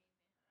that.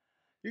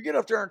 You get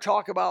up there and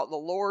talk about the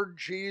Lord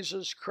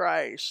Jesus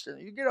Christ,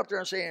 and you get up there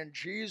and say in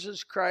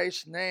Jesus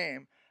Christ's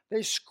name,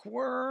 they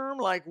squirm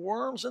like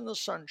worms in the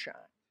sunshine.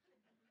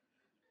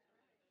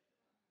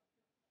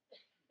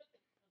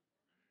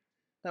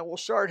 Now we'll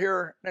start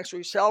here next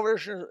week.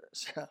 Salvation.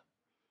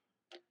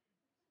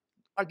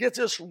 I get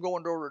this from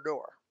going door to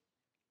door.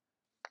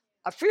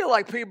 I feel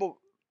like people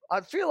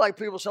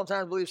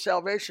sometimes believe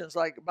salvation is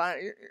like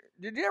buying.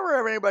 Did you ever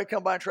have anybody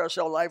come by and try to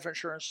sell life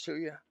insurance to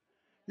you?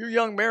 You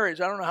young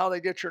marrieds, I don't know how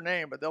they get your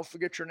name, but they'll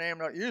forget your name.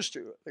 Not used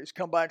to. They just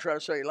come by and try to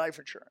sell you life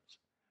insurance.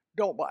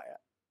 Don't buy it.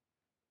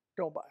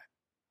 Don't buy it.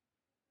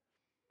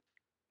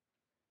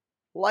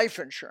 Life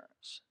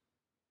insurance.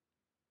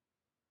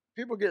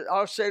 People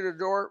I'll say to the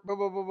door,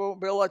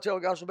 Bill, I tell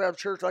Gospel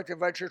Baptist Church, I like to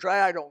invite church.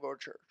 I don't go to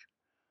church.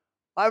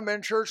 I've been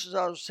in church since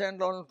I was 10,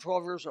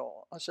 12 years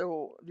old. I said,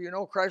 well, do you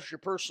know Christ is your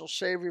personal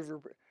Savior?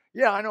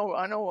 Yeah, I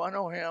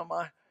know him.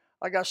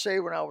 I got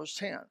saved when I was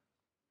 10.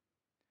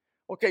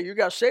 Okay, you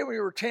got saved when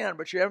you were 10,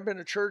 but you haven't been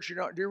to church. Do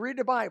you read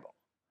the Bible?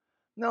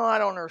 No, I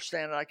don't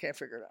understand it. I can't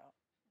figure it out.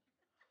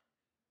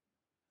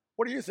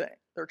 What do you think?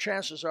 Their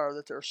chances are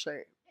that they're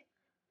saved.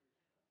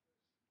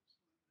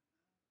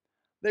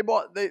 They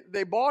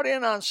bought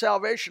in on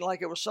salvation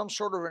like it was some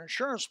sort of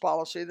insurance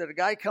policy that a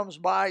guy comes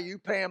by, you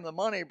pay him the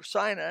money,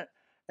 sign it,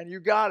 and you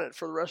got it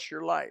for the rest of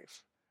your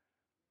life.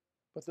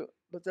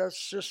 But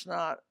that's just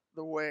not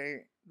the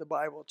way the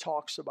Bible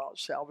talks about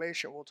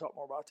salvation. We'll talk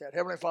more about that.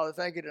 Heavenly Father,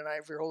 thank you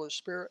tonight for your Holy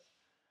Spirit.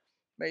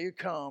 May you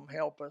come,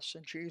 help us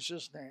in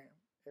Jesus' name.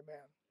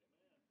 Amen.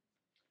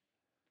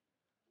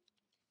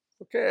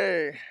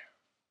 Okay.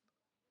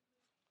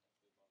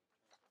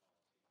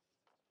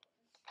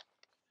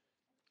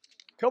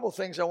 A couple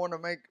things I want to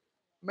make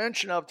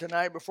mention of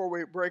tonight before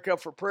we break up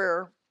for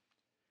prayer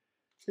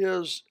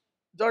is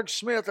Doug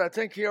Smith. I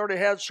think he already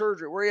had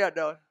surgery. Where are you at,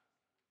 Doug?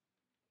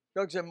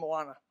 Doug's in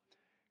Moana.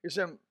 He's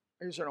in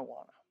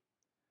Awana.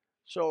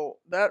 So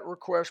that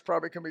request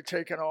probably can be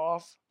taken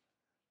off.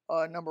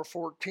 number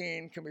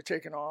 14 can be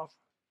taken off.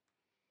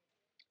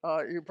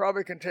 You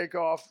probably can take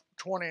off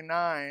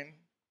 29,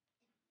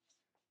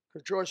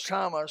 because George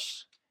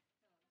Thomas,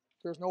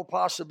 there's no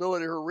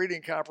possibility her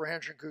reading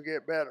comprehension could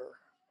get better.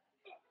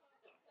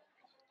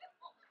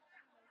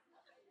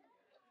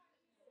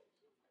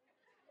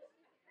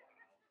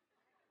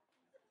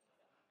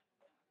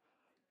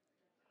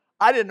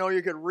 I didn't know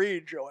you could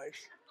read, Joyce.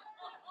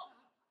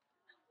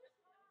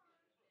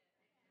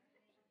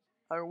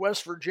 I mean,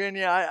 West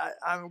Virginia,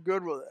 I'm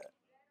good with it.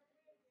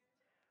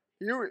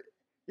 You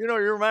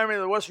remind me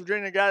of the West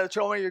Virginia guy that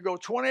told me you go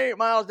 28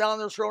 miles down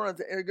this road.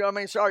 You go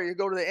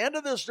to the end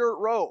of this dirt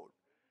road,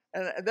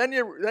 and then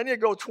you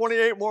go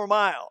 28 more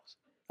miles.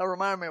 That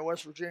reminded me of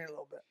West Virginia a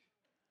little bit.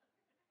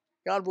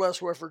 God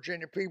bless West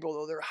Virginia people,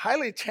 though. They're a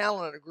highly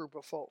talented group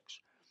of folks.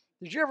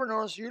 Did you ever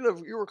notice, you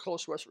were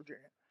close to West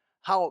Virginia,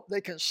 how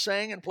they can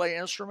sing and play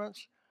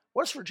instruments?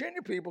 West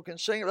Virginia people can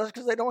sing. That's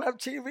because they don't have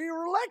TV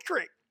or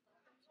electric.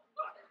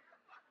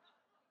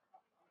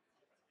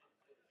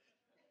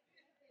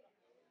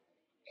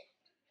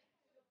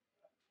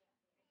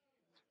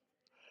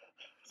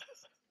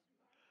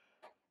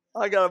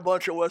 I got a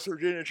bunch of West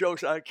Virginia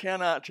jokes. I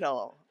cannot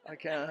tell them.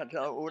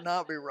 It would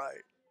not be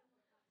right.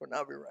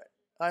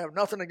 I have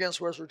nothing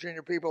against West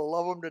Virginia people. I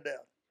love them to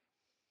death.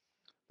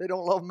 They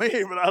don't love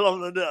me, but I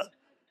love them to death.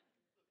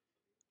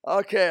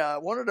 Okay, I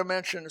wanted to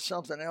mention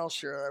something else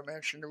here that I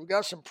mentioned. We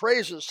got some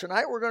praises.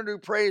 Tonight we're going to do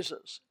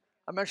praises.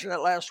 I mentioned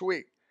that last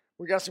week.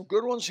 We got some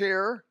good ones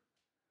here.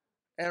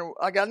 And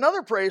I got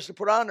another praise to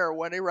put on there,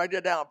 Wendy. Write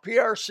it down.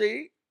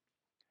 PRC.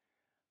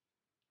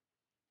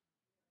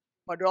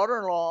 My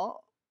daughter-in-law,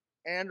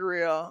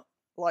 Andrea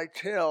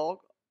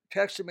Lytle,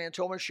 texted me and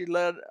told me she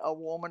led a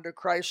woman to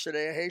Christ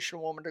today, a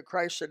Haitian woman to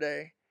Christ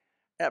today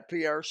at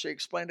PRC.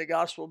 Explained the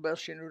gospel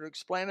best she knew to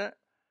explain it.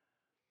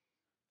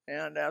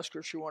 And asked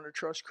her if she wanted to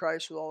trust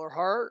Christ with all her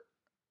heart.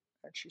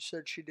 And she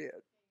said she did.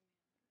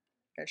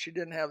 And she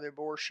didn't have the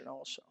abortion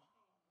also.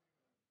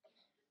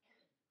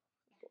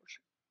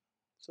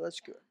 So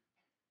that's good.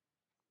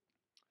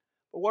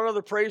 But what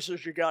other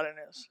praises you got in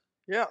this?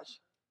 Yes.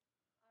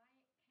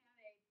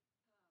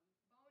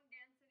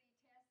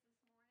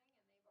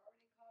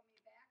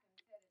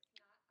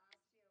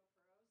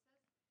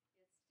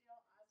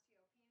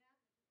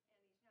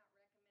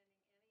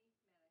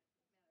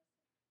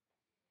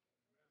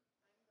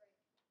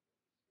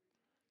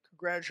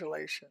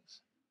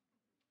 Congratulations.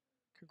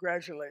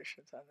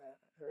 Congratulations on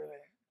that. Really.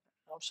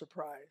 I'm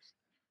surprised.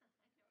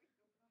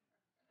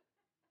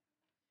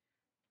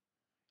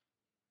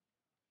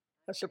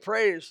 That's a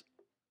praise.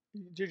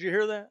 Did you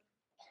hear that?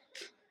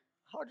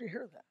 How'd you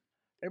hear that?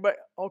 Anybody?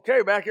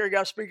 Okay, back here, you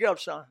got to speak up,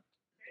 son.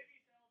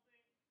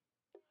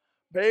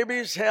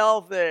 Baby's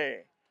healthy.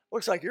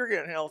 Looks like you're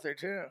getting healthy,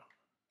 too.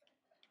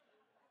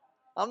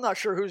 I'm not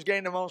sure who's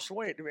gained the most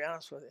weight, to be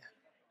honest with you.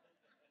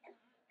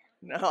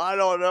 No, I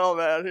don't know,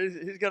 man.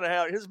 He's going to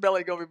have, his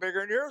belly going to be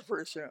bigger than yours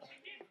pretty soon.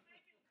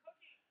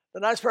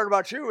 The nice part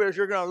about you is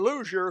you're going to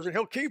lose yours and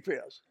he'll keep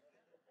his.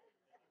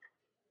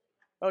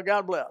 Oh,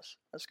 God bless.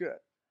 That's good.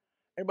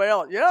 Anybody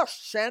else? Yes,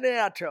 Sandy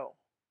Atto.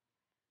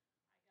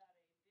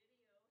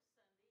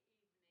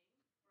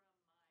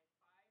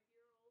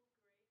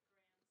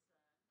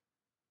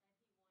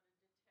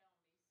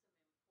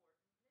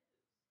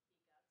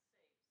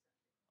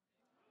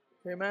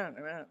 Amen,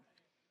 amen.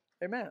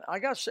 Amen.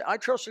 I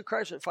trusted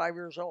Christ at 5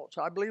 years old,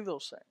 so I believe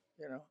those things,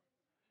 you know.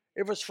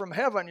 If it's from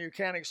heaven, you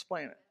can't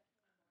explain it.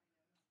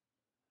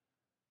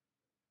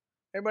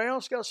 Anybody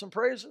else got some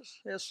praises?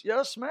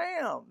 Yes,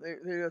 ma'am.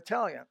 The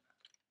Italian.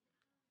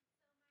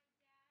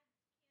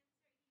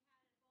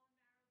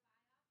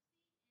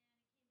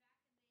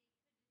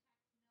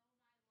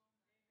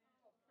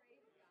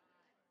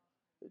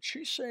 Did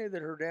she say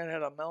that her dad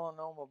had a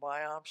melanoma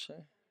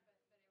biopsy?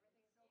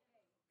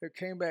 It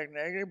came back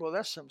negative? Well,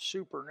 that's some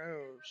super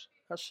news.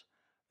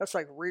 That's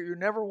like you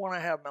never want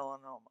to have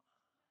melanoma.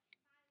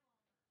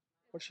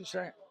 What's she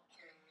saying?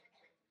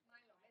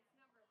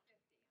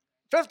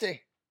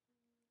 50.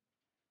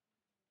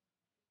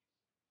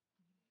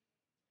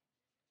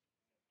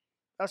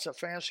 That's a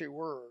fancy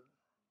word.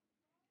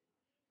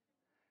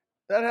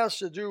 That has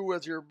to do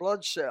with your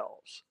blood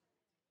cells.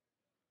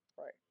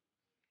 Right.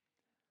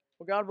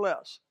 Well, God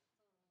bless.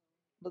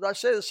 But I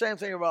say the same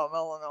thing about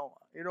melanoma.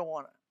 You don't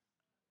want it.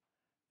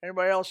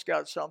 Anybody else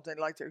got something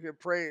like to give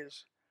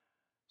praise?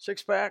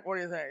 Six pack? What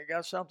do you think? You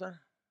got something?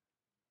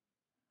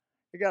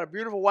 You got a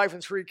beautiful wife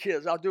and 3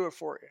 kids. I'll do it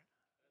for you.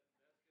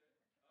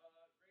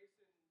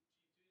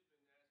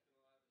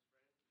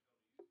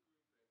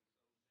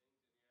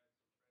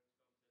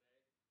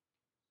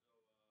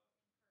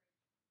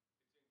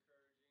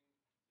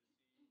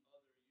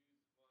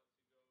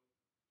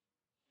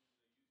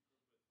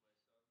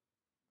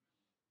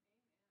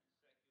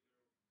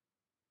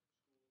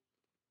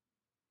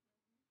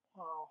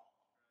 Wow.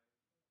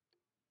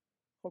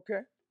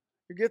 Okay.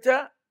 You get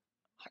that?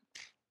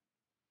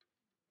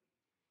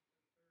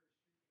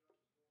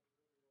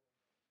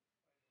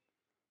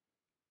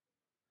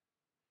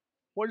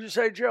 What did you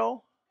say,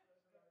 Joe?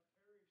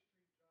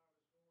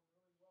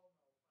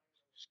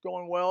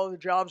 going well. The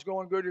job's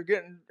going good. You're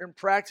getting in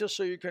practice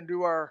so you can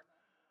do our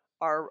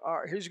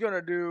he's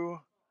going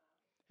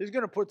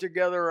to put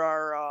together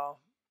our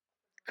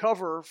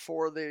cover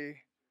for the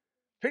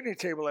picnic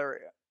table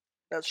area.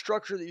 That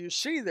structure that you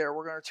see there,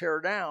 we're going to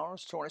tear down.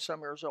 It's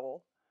 20-some years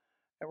old.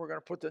 And we're going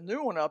to put the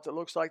new one up that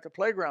looks like the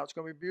playground. It's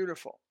going to be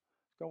beautiful.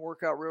 It's going to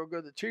work out real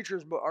good. The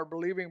teachers are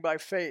believing by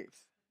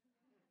faith.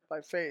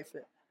 By faith.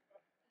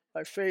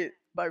 By faith.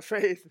 By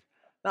faith.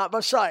 Not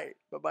by sight,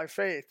 but by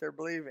faith. They're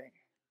believing.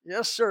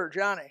 Yes, sir,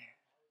 Johnny.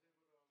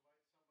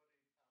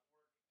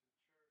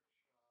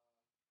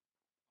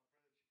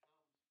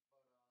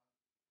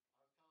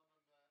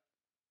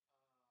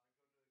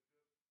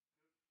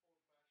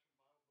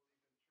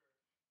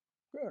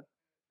 Good.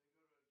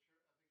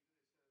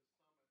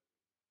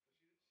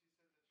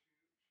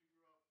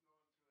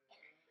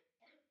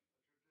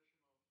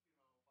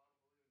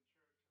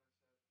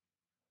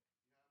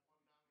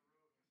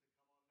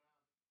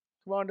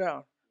 Come on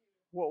down.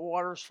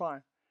 Water's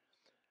fine.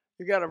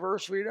 You got a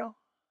verse, Vito?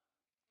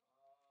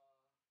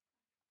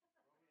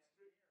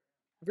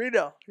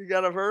 Vito, you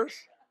got a verse?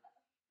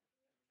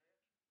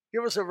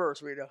 Give us a verse,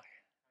 Vito.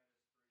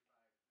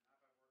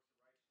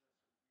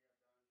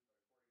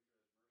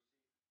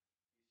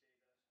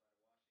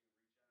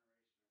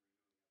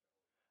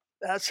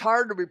 That's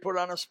hard to be put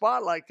on a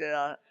spot like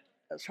that.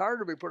 That's hard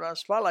to be put on a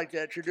spot like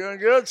that. You're doing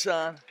good,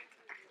 son.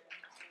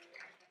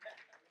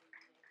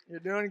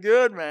 You're doing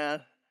good,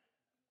 man.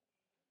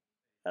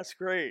 That's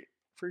great.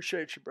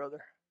 Appreciate you,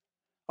 brother.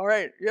 All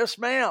right. Yes,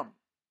 ma'am.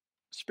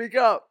 Speak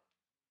up.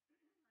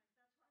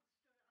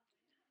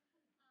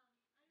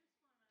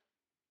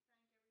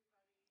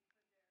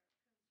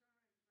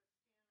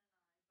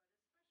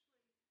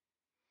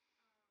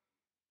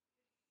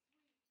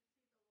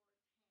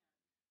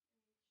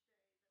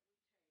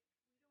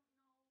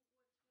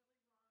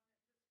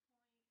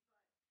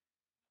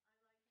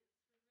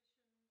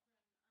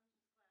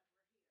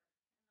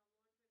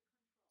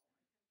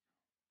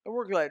 And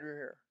we're glad you're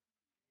here.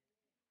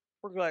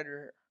 We're glad you're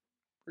here.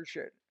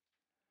 Appreciate it.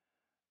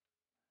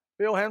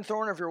 Bill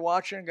Henthorne, if you're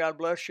watching, God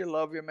bless you.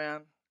 Love you,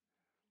 man.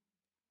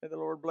 May the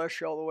Lord bless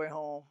you all the way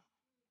home.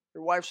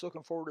 Your wife's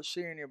looking forward to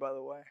seeing you, by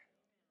the way.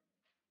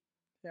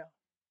 Yeah.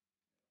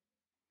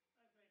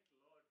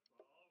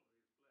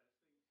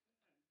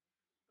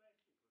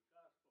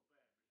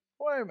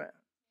 Well, amen.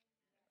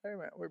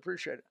 Amen. We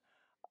appreciate it.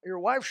 Your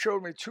wife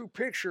showed me 2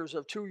 pictures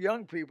of 2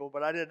 young people,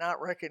 but I did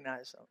not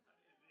recognize them.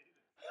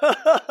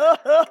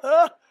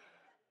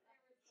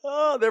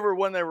 Oh, they were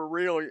when they were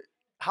real.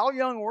 How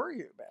young were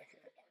you back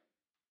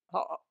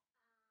then?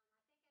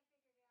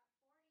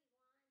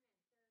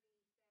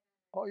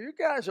 Oh, you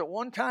guys at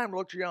one time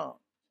looked young.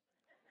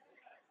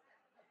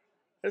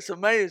 It's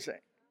amazing.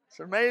 It's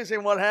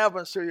amazing what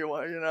happens to you,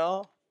 you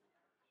know.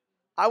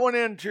 I went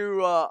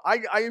into,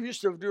 I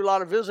used to do a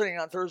lot of visiting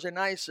on Thursday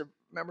nights of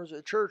members of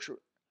the church.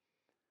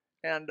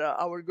 And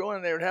I would go in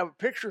and they would have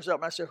pictures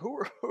of them. I said, who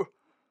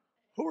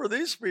are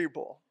these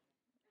people?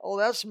 Oh,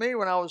 that's me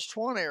when I was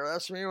 20, or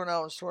that's me when I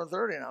was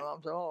 30. And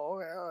I'm saying, oh,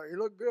 yeah, you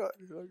look good.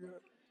 You look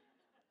good.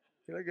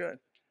 You look good.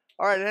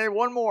 All right,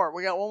 one more.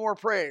 We got one more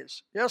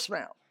praise. Yes,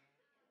 ma'am.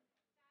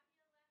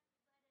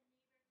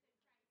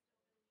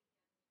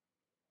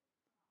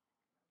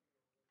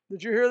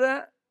 Did you hear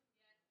that?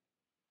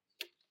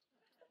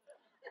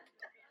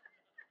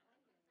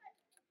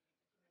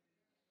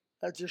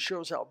 That just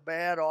shows how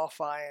bad off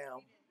I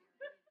am.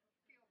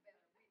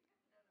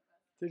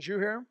 Did you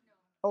hear him?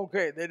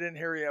 Okay, they didn't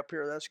hear you up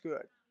here. That's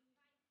good.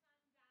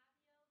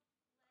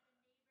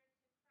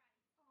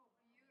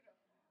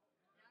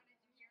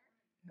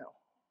 No.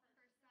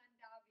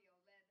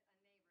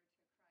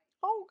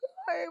 Oh,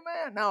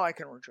 amen. Now I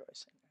can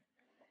rejoice.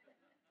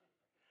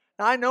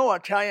 Now I know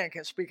Italian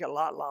can speak a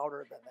lot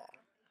louder than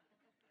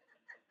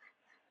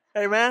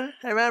that. Amen?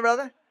 Amen,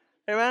 brother?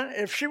 Amen?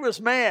 If she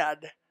was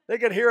mad, they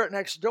could hear it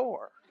next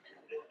door.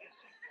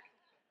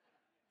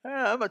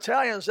 Yeah, them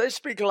Italians, they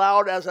speak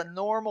loud as a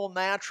normal,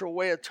 natural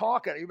way of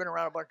talking. You've been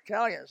around a bunch of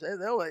Italians.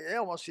 They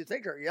almost, you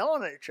think they're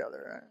yelling at each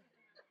other. Right?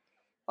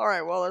 All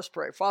right, well, let's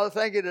pray. Father,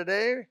 thank you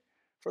today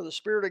for the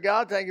Spirit of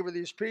God. Thank you for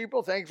these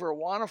people. Thank you for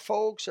Awana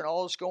folks and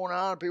all that's going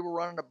on. People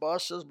running the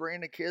buses,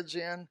 bringing the kids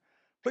in.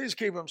 Please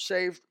keep them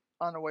safe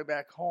on the way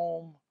back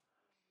home.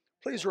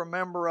 Please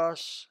remember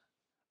us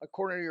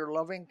according to your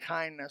loving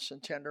kindness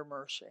and tender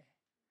mercy.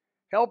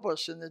 Help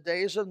us in the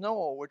days of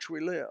Noah, which we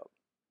live.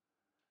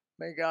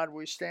 May God,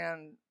 we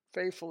stand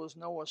faithful as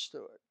Noah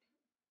stood.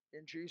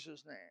 In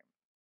Jesus' name,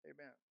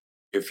 amen.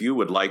 If you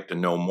would like to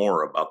know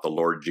more about the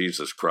Lord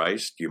Jesus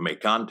Christ, you may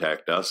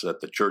contact us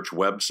at the church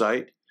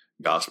website,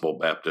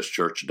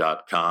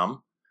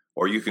 gospelbaptistchurch.com,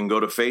 or you can go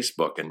to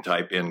Facebook and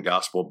type in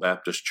Gospel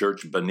Baptist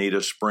Church,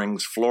 Bonita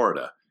Springs,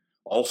 Florida.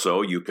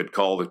 Also, you could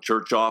call the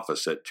church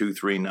office at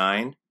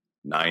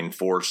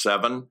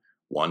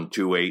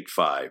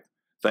 239-947-1285.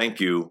 Thank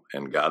you,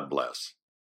 and God bless.